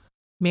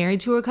 married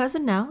to her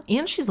cousin now,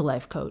 and she's a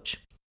life coach.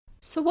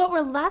 So what we're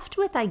left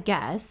with, I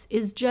guess,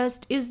 is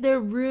there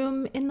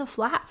room in the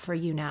flat for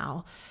you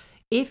now?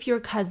 If your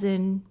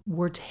cousin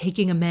were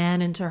taking a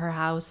man into her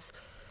house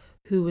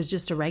who was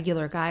just a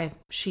regular guy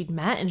she'd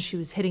met and she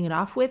was hitting it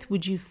off with,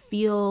 would you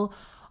feel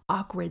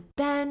awkward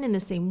then in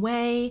the same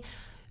way?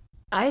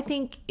 I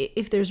think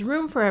if there's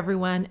room for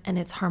everyone and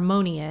it's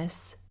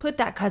harmonious, put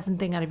that cousin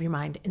thing out of your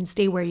mind and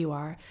stay where you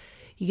are.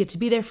 You get to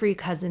be there for your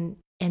cousin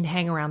and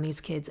hang around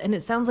these kids. And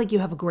it sounds like you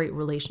have a great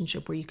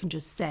relationship where you can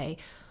just say,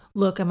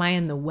 look, am I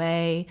in the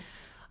way?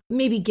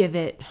 Maybe give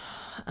it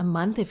a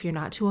month if you're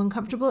not too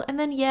uncomfortable. And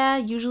then, yeah,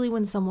 usually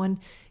when someone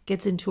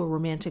gets into a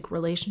romantic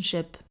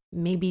relationship,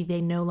 maybe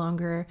they no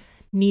longer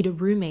need a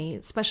roommate,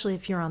 especially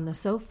if you're on the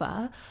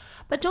sofa.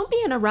 But don't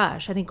be in a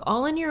rush. I think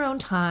all in your own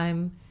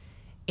time.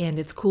 And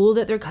it's cool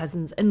that they're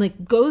cousins. And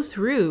like go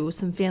through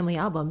some family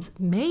albums.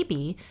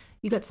 Maybe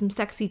you got some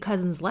sexy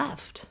cousins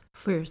left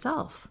for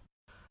yourself.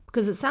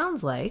 Because it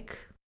sounds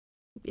like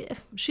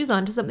she's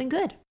on to something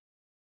good.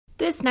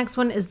 This next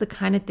one is the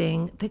kind of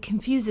thing that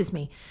confuses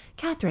me.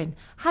 Catherine,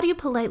 how do you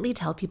politely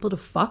tell people to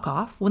fuck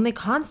off when they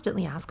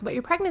constantly ask about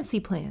your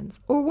pregnancy plans?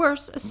 Or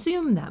worse,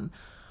 assume them?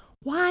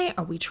 Why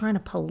are we trying to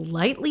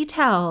politely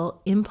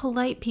tell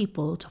impolite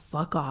people to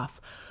fuck off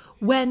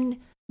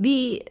when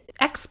the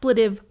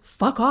expletive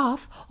fuck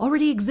off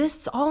already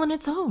exists all on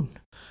its own?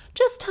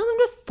 Just tell them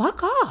to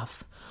fuck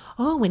off.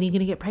 Oh, when are you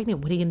going to get pregnant?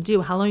 What are you going to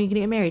do? How long are you going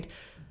to get married?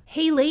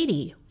 Hey,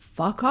 lady,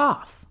 fuck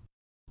off.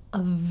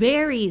 A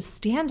very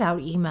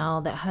standout email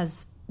that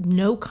has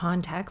no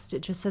context. It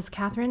just says,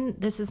 Catherine,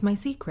 this is my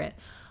secret.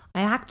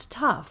 I act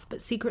tough,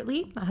 but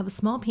secretly I have a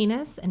small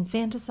penis and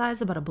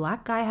fantasize about a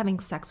black guy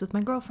having sex with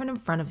my girlfriend in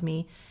front of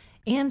me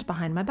and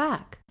behind my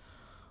back.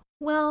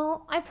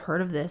 Well, I've heard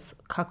of this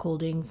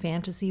cuckolding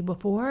fantasy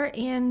before,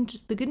 and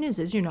the good news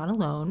is you're not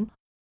alone.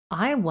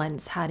 I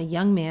once had a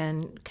young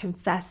man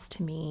confess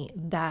to me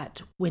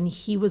that when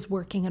he was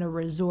working at a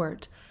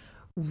resort,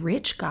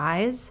 rich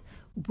guys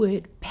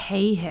would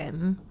pay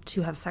him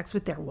to have sex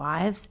with their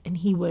wives, and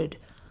he would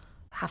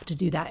have to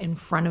do that in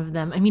front of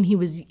them. I mean, he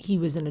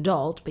was an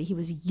adult, but he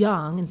was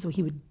young, and so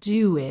he would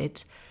do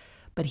it,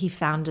 but he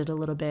found it a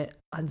little bit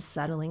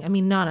unsettling. I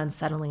mean, not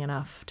unsettling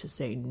enough to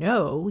say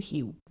no,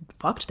 he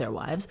fucked their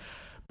wives.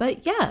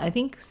 But yeah, I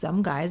think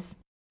some guys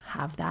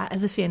have that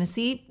as a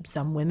fantasy.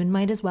 Some women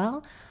might as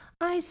well.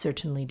 I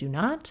certainly do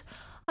not.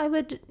 I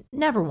would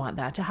never want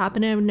that to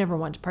happen. I would never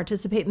want to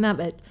participate in that,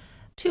 but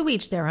to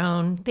each their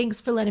own. Thanks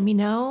for letting me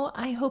know.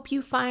 I hope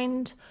you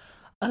find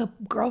a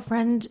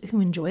girlfriend who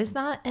enjoys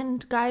that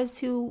and guys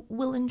who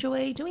will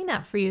enjoy doing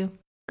that for you.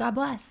 God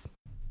bless.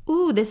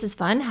 Ooh, this is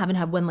fun. Haven't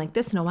had one like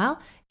this in a while.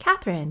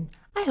 Catherine,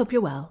 I hope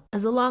you're well.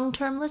 As a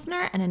long-term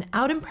listener and an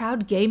out and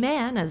proud gay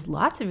man, as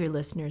lots of your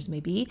listeners may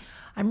be,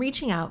 I'm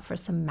reaching out for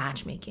some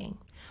matchmaking.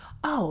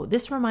 Oh,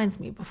 this reminds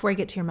me, before I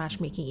get to your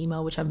matchmaking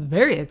email, which I'm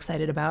very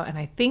excited about, and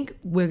I think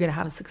we're going to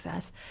have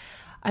success,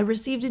 I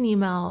received an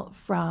email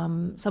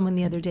from someone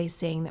the other day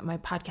saying that my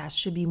podcast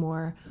should be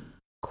more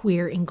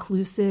queer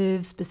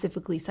inclusive,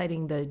 specifically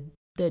citing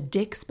the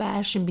dick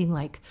spash and being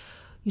like,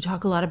 you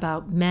talk a lot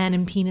about men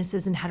and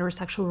penises and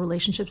heterosexual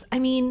relationships. I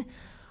mean,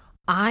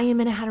 I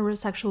am in a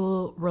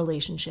heterosexual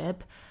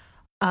relationship.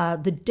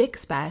 The dick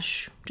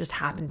spash just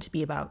happened to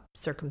be about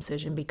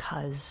circumcision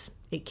because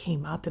it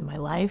came up in my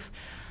life.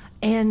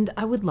 And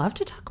I would love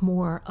to talk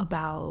more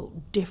about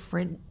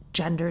different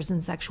genders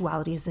and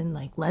sexualities in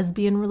like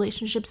lesbian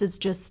relationships. It's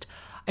just,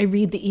 I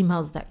read the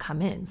emails that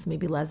come in. So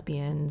maybe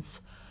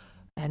lesbians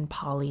and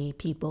poly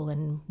people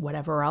and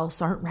whatever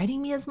else aren't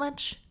writing me as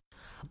much.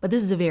 But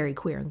this is a very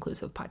queer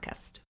inclusive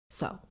podcast.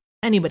 So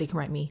anybody can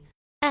write me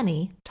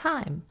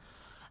anytime.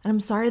 And I'm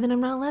sorry that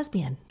I'm not a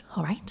lesbian.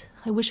 All right.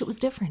 I wish it was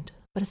different,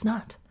 but it's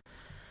not.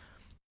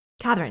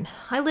 Catherine,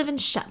 I live in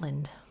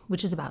Shetland,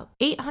 which is about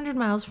 800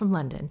 miles from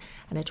London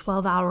and a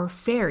 12-hour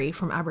ferry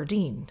from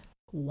Aberdeen.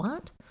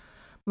 What?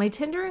 My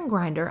Tinder and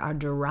Grindr are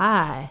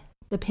dry.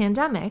 The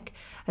pandemic,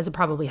 as it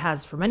probably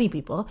has for many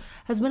people,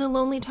 has been a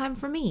lonely time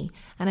for me,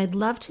 and I'd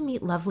love to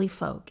meet lovely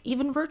folk,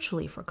 even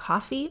virtually, for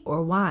coffee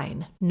or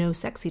wine. No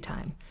sexy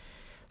time.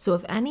 So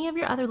if any of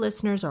your other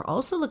listeners are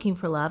also looking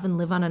for love and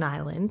live on an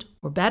island,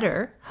 or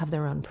better, have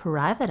their own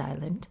private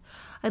island,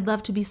 I'd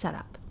love to be set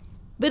up.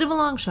 Bit of a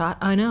long shot,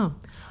 I know.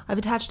 I've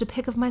attached a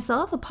pic of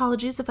myself.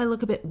 Apologies if I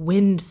look a bit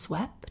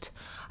windswept.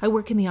 I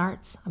work in the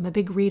arts. I'm a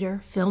big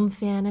reader, film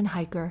fan, and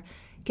hiker.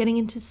 Getting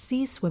into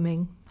sea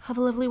swimming. Have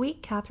a lovely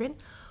week, Catherine.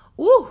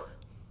 Ooh,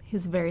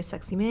 he's a very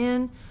sexy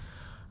man.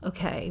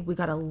 Okay, we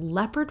got a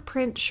leopard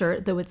print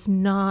shirt, though it's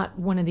not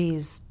one of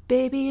these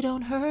baby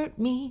don't hurt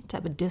me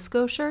type of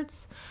disco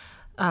shirts.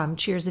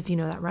 Cheers if you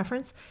know that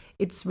reference.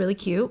 It's really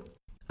cute.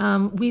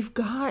 We've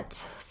got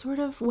sort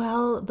of,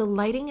 well, the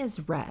lighting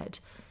is red.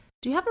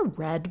 Do you have a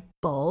red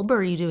bulb, or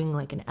are you doing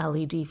like an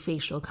LED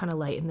facial kind of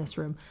light in this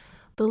room?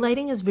 The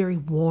lighting is very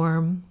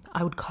warm.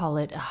 I would call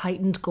it a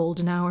heightened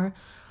golden hour.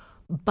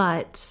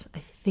 But I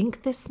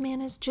think this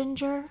man is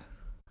ginger.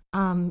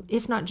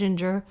 If not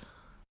ginger,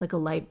 like a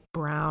light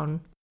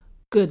brown,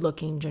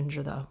 good-looking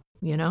ginger, though,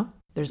 you know?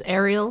 There's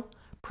Ariel,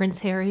 Prince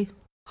Harry,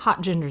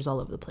 hot gingers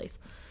all over the place.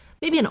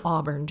 Maybe an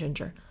auburn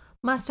ginger.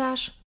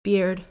 Mustache,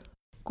 beard,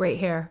 great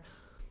hair.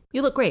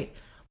 You look great.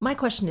 My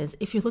question is,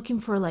 if you're looking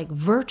for, like,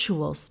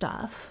 virtual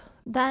stuff,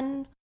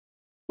 then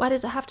why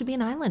does it have to be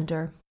an island,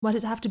 or why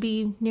does it have to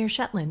be near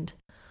Shetland?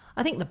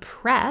 I think the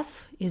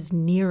pref is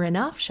near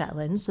enough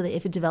Shetland so that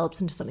if it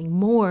develops into something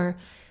more,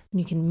 then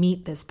you can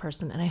meet this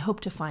person. And I hope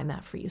to find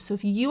that for you. So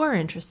if you are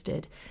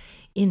interested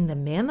in the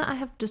man that I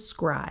have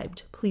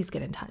described, please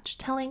get in touch.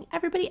 Telling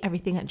everybody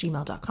everything at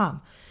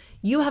gmail.com.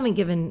 You haven't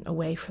given a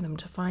way for them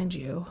to find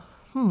you.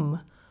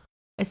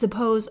 I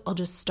suppose I'll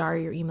just star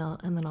your email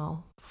and then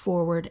I'll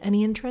forward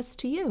any interest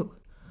to you.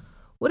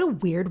 What a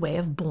weird way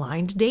of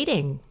blind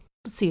dating.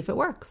 Let's see if it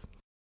works.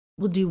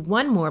 We'll do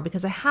one more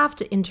because I have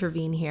to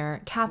intervene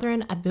here.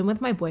 Catherine, I've been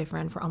with my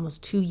boyfriend for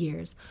almost 2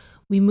 years.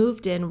 We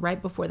moved in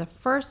right before the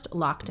first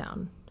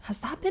lockdown. Has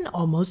that been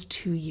almost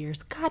 2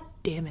 years? God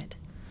damn it.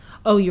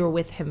 Oh, you were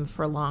with him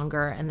for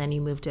longer and then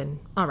you moved in.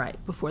 All right,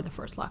 before the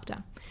first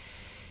lockdown.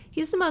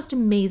 He's the most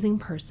amazing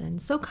person,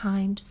 so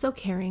kind, so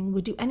caring,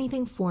 would do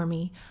anything for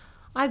me.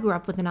 I grew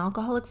up with an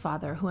alcoholic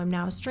father who I'm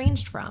now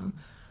estranged from.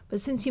 But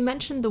since you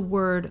mentioned the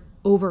word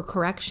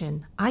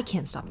overcorrection, I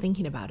can't stop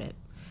thinking about it.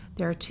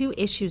 There are 2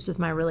 issues with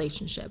my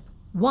relationship.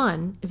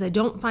 One is I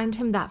don't find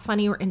him that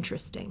funny or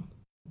interesting.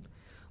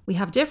 We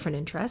have different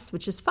interests,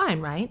 which is fine,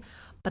 right?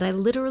 But I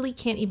literally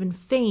can't even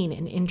feign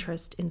an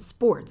interest in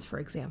sports, for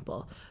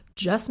example.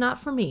 Just not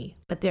for me,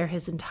 but they're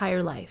his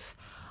entire life.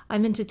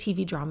 I'm into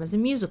TV dramas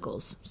and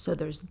musicals, so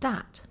there's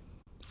that.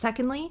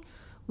 Secondly,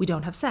 we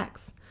don't have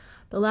sex.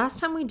 The last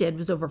time we did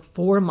was over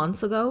 4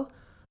 months ago.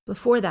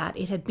 Before that,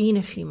 it had been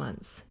a few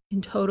months.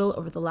 In total,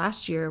 over the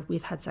last year,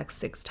 we've had sex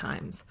 6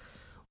 times.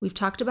 We've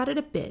talked about it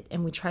a bit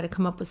and we try to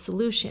come up with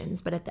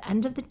solutions, but at the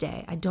end of the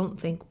day, I don't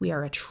think we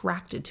are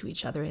attracted to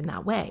each other in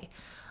that way.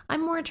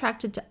 I'm more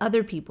attracted to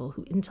other people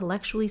who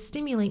intellectually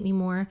stimulate me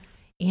more,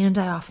 and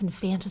I often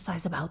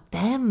fantasize about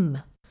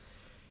them.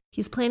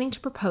 He's planning to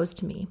propose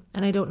to me,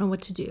 and I don't know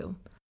what to do.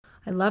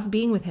 I love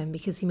being with him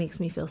because he makes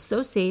me feel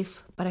so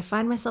safe, but I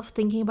find myself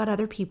thinking about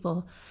other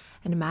people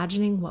and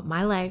imagining what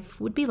my life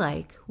would be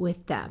like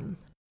with them.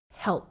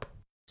 Help.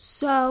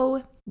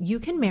 So you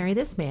can marry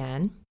this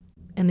man,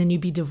 and then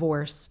you'd be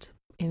divorced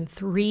in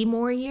 3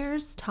 more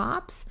years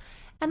tops.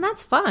 And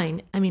that's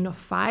fine. I mean, a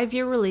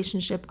 5-year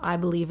relationship, I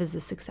believe, is a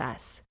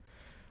success.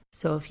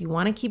 So if you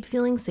want to keep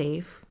feeling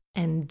safe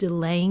and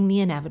delaying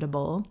the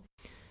inevitable,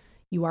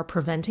 you are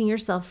preventing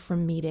yourself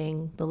from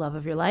meeting the love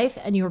of your life,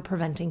 and you are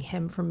preventing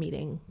him from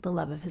meeting the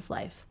love of his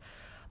life.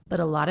 But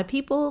a lot of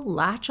people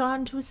latch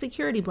on to a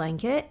security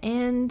blanket,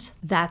 and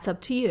that's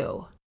up to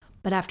you.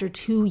 But after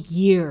 2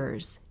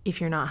 years,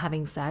 if you're not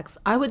having sex,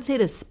 I would say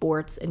the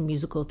sports and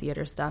musical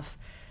theater stuff,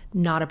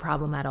 not a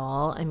problem at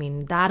all. I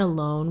mean, that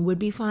alone would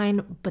be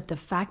fine. But the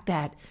fact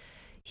that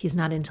he's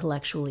not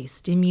intellectually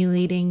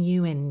stimulating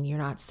you and you're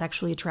not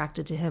sexually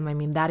attracted to him, I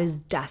mean, that is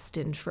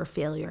destined for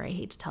failure, I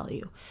hate to tell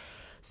you.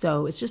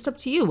 So it's just up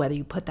to you whether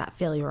you put that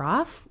failure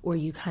off or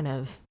you kind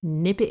of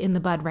nip it in the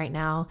bud right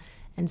now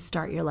and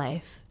start your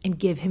life and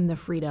give him the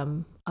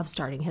freedom of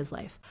starting his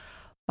life.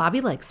 Bobby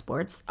likes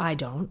sports. I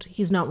don't.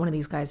 He's not one of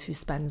these guys who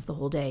spends the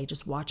whole day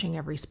just watching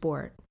every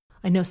sport.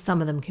 I know some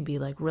of them can be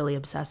like really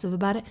obsessive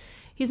about it.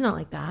 He's not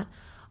like that.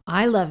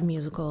 I love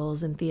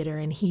musicals and theater,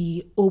 and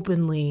he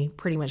openly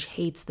pretty much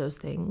hates those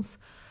things.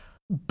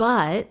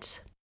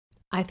 But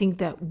I think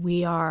that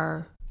we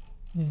are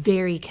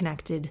very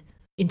connected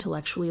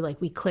intellectually. Like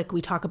we click,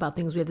 we talk about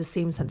things, we have the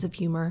same sense of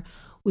humor,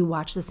 we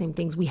watch the same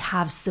things, we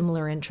have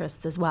similar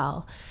interests as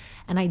well.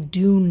 And I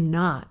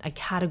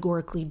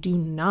categorically do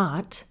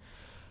not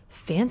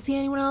fancy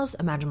anyone else,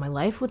 imagine my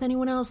life with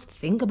anyone else,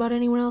 think about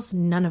anyone else,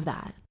 none of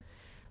that.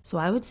 So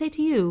I would say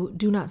to you,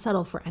 do not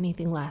settle for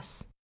anything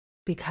less,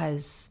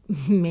 because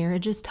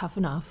marriage is tough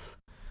enough,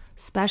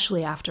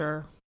 especially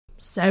after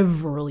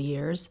several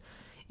years.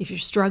 If you're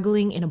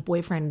struggling in a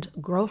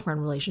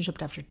boyfriend-girlfriend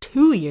relationship after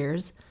 2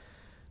 years,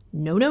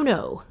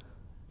 no,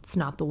 it's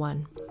not the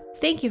one.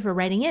 Thank you for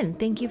writing in.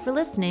 Thank you for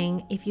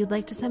listening. If you'd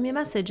like to send me a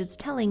message, it's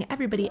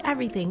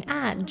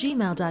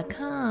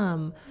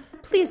tellingeverybodyeverything@gmail.com.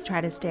 Please try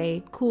to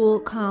stay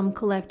cool, calm,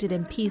 collected,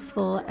 and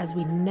peaceful as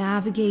we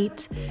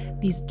navigate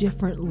these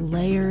different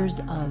layers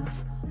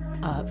of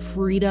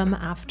freedom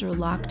after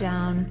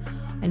lockdown.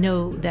 I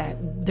know that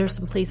there's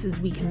some places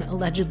we can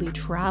allegedly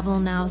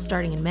travel now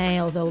starting in May,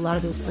 although a lot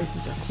of those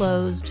places are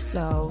closed.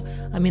 So,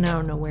 I mean, I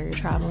don't know where you're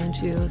traveling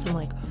to. Some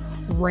like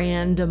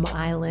random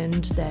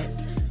island that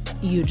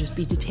you just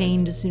be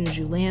detained as soon as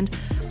you land.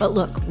 But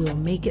look, we'll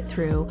make it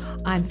through.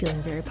 I'm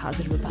feeling very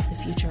positive about the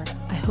future.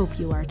 I hope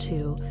you are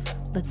too.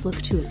 Let's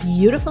look to a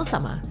beautiful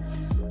summer.